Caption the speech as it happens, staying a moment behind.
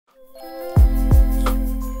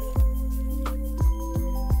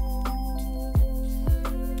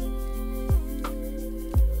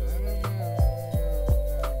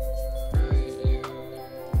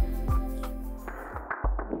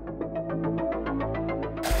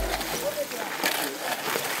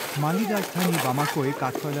মালি রাজধানী বামাকোয়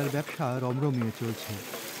কাঠকয়লার ব্যবসা রমরমিয়ে চলছে।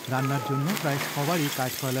 রান্নার জন্য প্রায় সবারই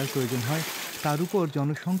কাঠকয়লার প্রয়োজন হয়, তার উপর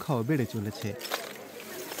জনসংখ্যাও বেড়ে চলেছে।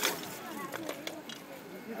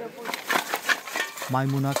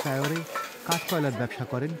 মাইমুনা কায়রে কাঠকয়লার ব্যবসা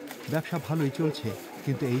করেন। ব্যবসা ভালোই চলছে,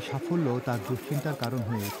 কিন্তু এই সাফল্য তার দুশ্চিন্তার কারণ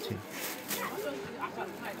হয়ে উঠছে।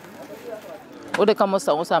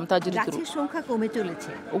 গাছের সংখ্যা কমে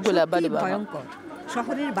চলেছে, ভয়ঙ্কর।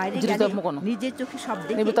 শহরের বাইরে গেলে নিজের চোখে সব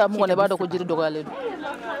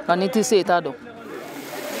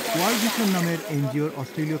ওয়ার্ল্ড ভিশন নামের এনজিওর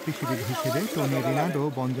অস্ট্রেলীয় কৃষিবিদ হিসেবে টনি রিনার্ডো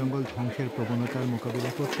বন জঙ্গল ধ্বংসের প্রবণতার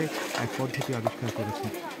মোকাবিলা করতে এক পদ্ধতি আবিষ্কার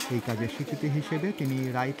করেছেন। এই কাজের স্বীকৃতি হিসেবে তিনি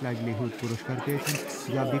রাইট লাইভলিহুড পুরস্কার পেয়েছেন,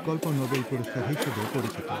 যা বিকল্প নোবেল পুরস্কার হিসেবে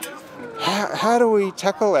পরিচিত। How do we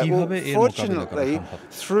tackle that? Well, fortunately,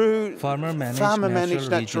 through farmer-managed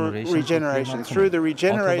natural regeneration, through the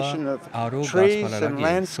regeneration of trees and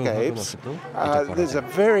landscapes, there's a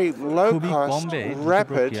very low-cost,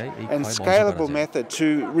 rapid and scalable method to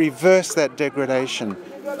reverse that degradation.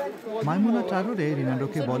 মাইমুনা ট্রারোরে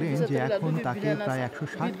রিনার্ডোকে বলেন যে এখন তাকে প্রায়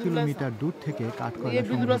 160 kilometre দূর থেকে কাঠকয়লা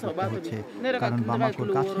সংগ্রহ করতে হচ্ছে, কারণ বামাকোর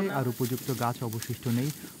কাছে আর উপযুক্ত গাছ অবশিষ্ট নেই।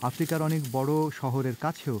 আফ্রিকার অনেক বড় শহরের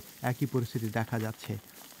কাছেও একই পরিস্থিতি দেখা যাচ্ছে।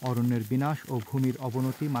 অরণ্যের বিনাশ ও ভূমির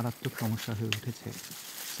অবনতি মারাত্মক সমস্যা হয়ে উঠেছে।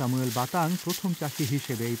 সামুয়েল বাতাং প্রথম চাষি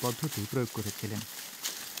হিসেবে এই পদ্ধতি প্রয়োগ করেছিলেন।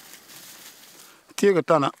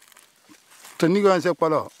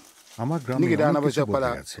 আমার গ্রামে অনেক কিছু বদলে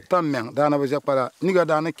গেছে।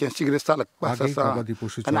 আগে গবাদি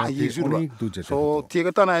পশু চড়াতে অনেক দূর যেতে হতো।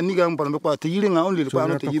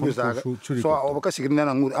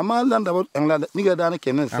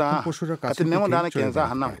 এখন পশুরা কাছে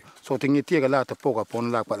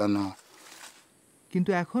কিন্তু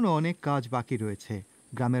এখনও অনেক কাজ বাকি রয়েছে।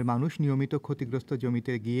 গ্রামের মানুষ নিয়মিত ক্ষতিগ্রস্ত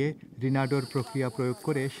জমিতে গিয়ে রিনার্ডোর প্রক্রিয়া প্রয়োগ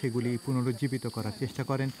করে সেগুলি পুনরুজ্জীবিত করার চেষ্টা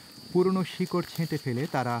করেন। পুরনো শিকড় ছেঁটে ফেলে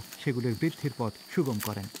তারা সেগুলির বৃদ্ধির পথ সুগম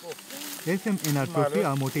করেন। এফএমএনআর প্রক্রিয়া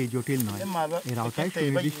মোটেই জটিল নয়। এর আওতায়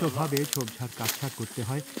সুনির্দিষ্টভাবে ঝোপঝাড় কাটছাঁট করতে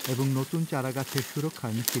হয় এবং নতুন চারাগাছের সুরক্ষা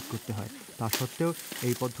নিশ্চিত করতে হয়। তা সত্ত্বেও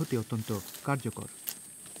এই পদ্ধতি অত্যন্ত কার্যকর।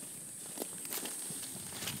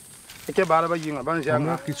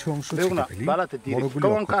 আমরা কিছু অংশ ছেঁটে ফেলি, বড়গুলি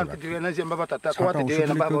ছাটা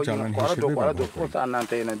অংশগুলিকেও জ্বালানি হিসেবে ব্যবহার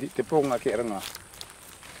করি।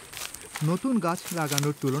 নতুন গাছ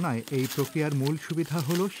লাগানোর তুলনায় এই প্রক্রিয়ার মূল সুবিধা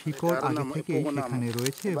হলো শিকড় আগে থেকেই সেখানে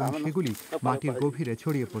রয়েছে এবং সেগুলি মাটির গভীরে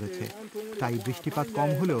ছড়িয়ে পড়েছে। তাই বৃষ্টিপাত কম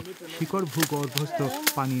হলেও শিকড় ভূগর্ভস্থ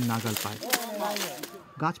পানির নাগাল পায়।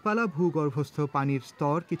 গাছপালা ভূগর্ভস্থ পানির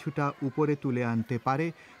স্তর কিছুটা উপরে তুলে আনতে পারে,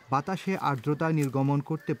 বাতাসে আর্দ্রতা নির্গমন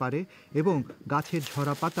করতে পারে এবং গাছের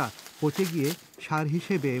ঝরা পাতা পচে গিয়ে সার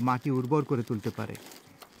হিসেবে মাটি উর্বর করে তুলতে পারে।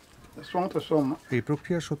 এই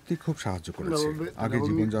প্রক্রিয়া সত্যি খুব সাহায্য করেছে। আগে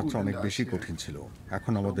জীবনযাত্রা অনেক বেশি কঠিন ছিল।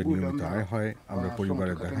 এখন আমাদের নিয়মিত আয় হয়, আমরা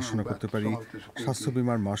পরিবারের দেখাশোনা করতে পারি, স্বাস্থ্য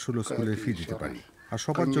বিমার মাসুল ও স্কুলের ফি দিতে পারি, আর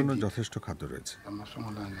সবার জন্য যথেষ্ট খাদ্য রয়েছে।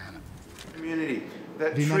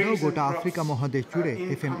 রিনার্ডো গোটা আফ্রিকা মহাদেশ জুড়ে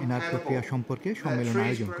এফএমএনআর প্রক্রিয়া সম্পর্কে সম্মেলন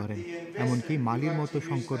আয়োজন করেন। এমনকি মালির মতো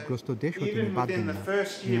সংকটগ্রস্ত দেশও তিনি বাদ দেন না।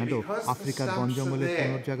 রিনার্ডো আফ্রিকার বন জঙ্গলের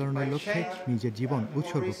পুনর্জাগরণের লক্ষ্যে নিজের জীবন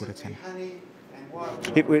উৎসর্গ করেছেন।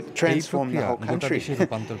 It would transform the whole country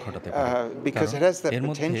because it has that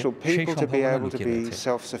potential people to be able to be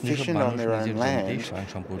self-sufficient on their own land.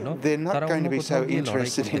 They're not going to be so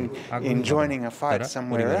interested in joining a fight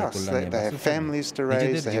somewhere else. They have families to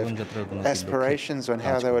raise, they have aspirations on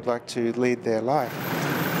how they would like to lead their life.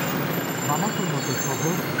 বামাকোর মতো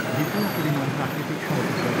শহর বিপুল পরিমাণ প্রাকৃতিক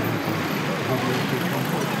সম্পদ ব্যবহার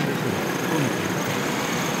করে,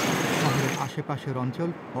 শহরের আশেপাশের অঞ্চল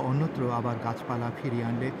ও অন্যত্র আবার গাছপালা ফিরিয়ে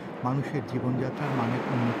আনলে মানুষের জীবনযাত্রার মানের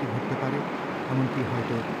উন্নতি ঘটতে পারে, এমনকি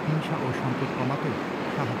হয়তো হিংসা ও সংকট কমাতেও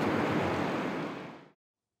সাহায্য করতে পারে।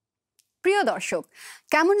 প্রিয় দর্শক,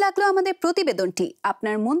 কেমন লাগলো আমাদের প্রতিবেদনটি?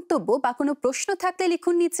 আপনার মন্তব্য বা কোনো প্রশ্ন থাকলে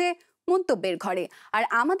লিখুন নিচে মন্তব্যের ঘরে, আর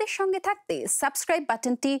আমাদের সঙ্গে থাকতে সাবস্ক্রাইব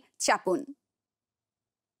বাটনটি চাপুন।